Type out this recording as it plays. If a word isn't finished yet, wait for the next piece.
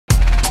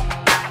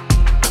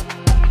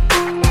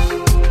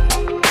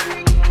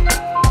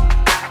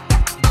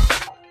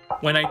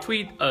When I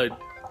tweet, a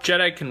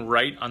Jedi can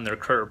write on their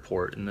credit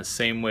report in the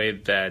same way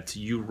that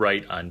you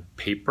write on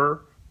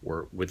paper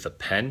or with a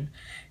pen,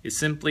 is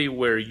simply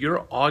where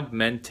you're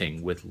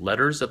augmenting with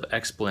letters of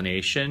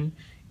explanation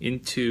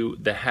into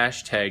the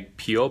hashtag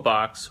PO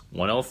Box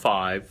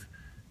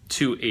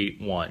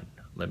 105281.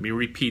 Let me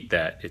repeat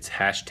that. It's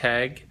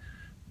hashtag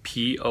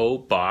PO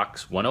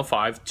Box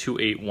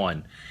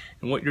 105281.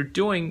 And what you're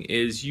doing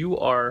is you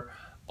are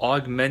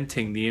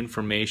augmenting the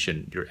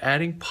information. You're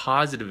adding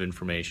positive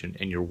information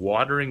and you're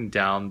watering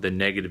down the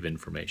negative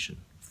information.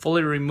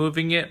 Fully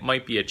removing it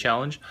might be a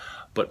challenge,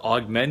 but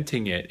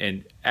augmenting it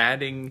and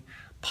adding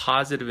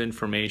positive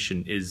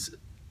information is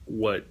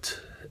what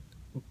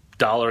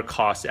dollar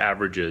cost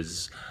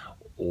averages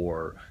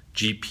or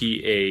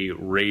GPA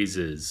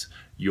raises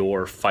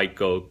your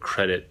FICO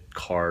credit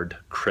card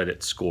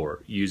credit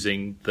score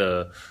using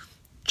the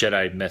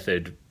Jedi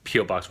method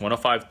PO Box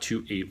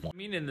 105281. What I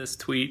mean in this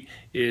tweet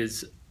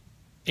is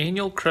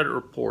annual credit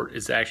report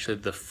is actually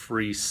the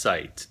free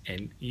site,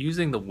 and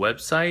using the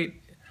website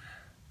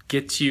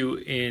gets you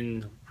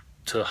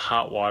into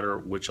hot water,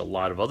 which a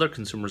lot of other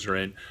consumers are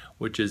in,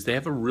 which is they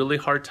have a really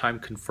hard time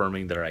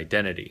confirming their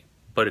identity.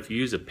 But if you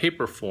use a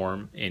paper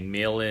form and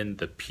mail in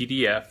the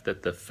PDF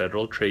that the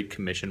Federal Trade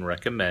Commission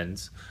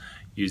recommends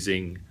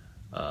using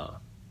a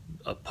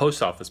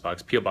post office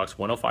box, PO Box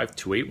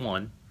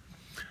 105281,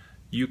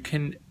 you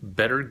can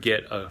better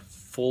get a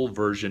full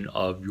version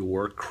of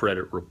your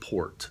credit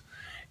report.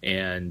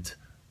 And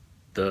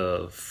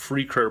the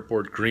free credit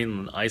report,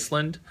 Greenland,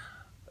 Iceland,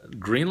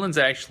 Greenland's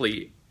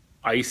actually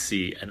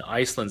icy and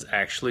Iceland's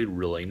actually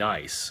really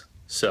nice.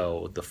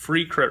 So the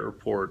free credit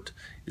report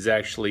is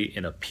actually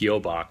in a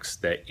PO box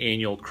that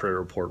annual credit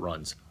report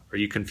runs. Are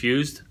you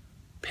confused?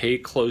 Pay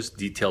close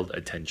detailed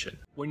attention.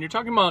 When you're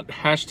talking about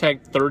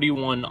hashtag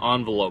 31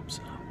 envelopes,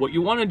 what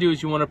you want to do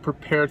is you want to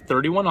prepare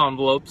 31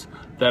 envelopes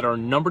that are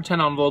number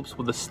 10 envelopes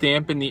with a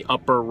stamp in the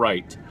upper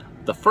right.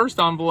 The first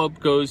envelope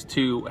goes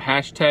to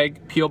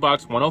hashtag PO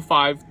Box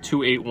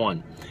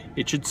 105281.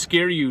 It should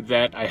scare you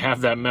that I have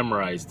that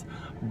memorized,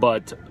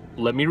 but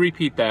let me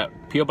repeat that.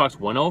 PO Box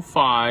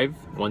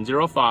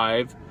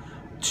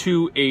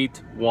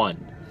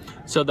 105281.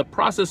 So the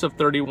process of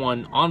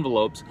 31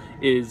 envelopes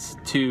is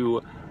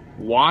to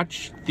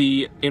watch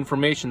the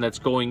information that's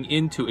going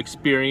into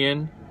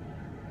Experian,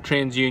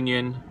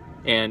 TransUnion,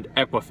 and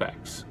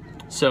Equifax.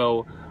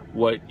 So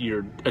what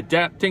you're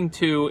adapting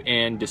to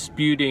and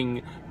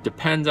disputing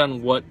depends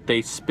on what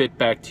they spit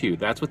back to you.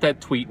 That's what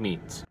that tweet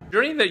means. The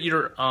journey that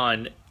you're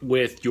on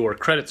with your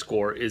credit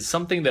score is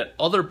something that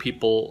other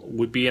people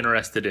would be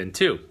interested in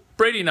too.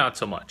 Brady, not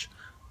so much.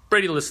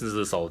 Brady listens to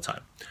this all the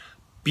time.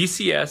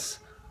 BCS,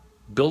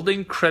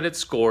 Building Credit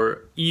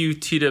Score,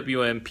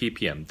 EUTWM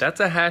PPM. That's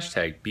a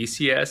hashtag,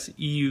 BCS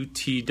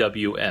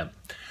EUTWM.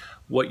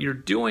 What you're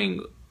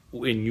doing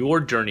in your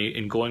journey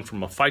in going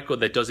from a FICO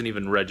that doesn't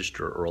even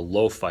register or a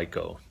low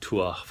FICO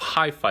to a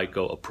high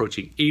FICO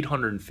approaching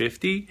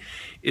 850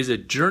 is a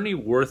journey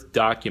worth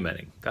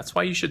documenting. That's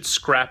why you should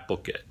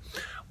scrapbook it,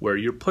 where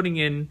you're putting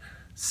in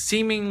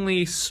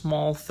seemingly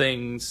small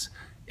things,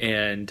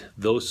 and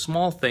those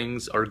small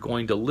things are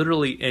going to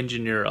literally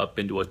engineer up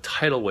into a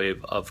tidal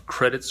wave of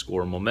credit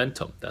score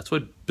momentum. That's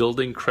what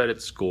building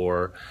credit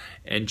score,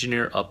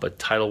 engineer up a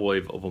tidal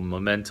wave of a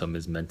momentum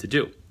is meant to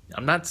do.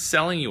 I'm not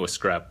selling you a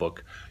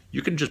scrapbook.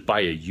 You can just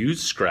buy a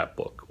used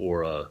scrapbook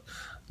or a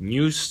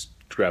new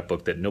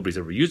scrapbook that nobody's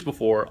ever used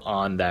before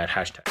on that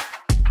hashtag.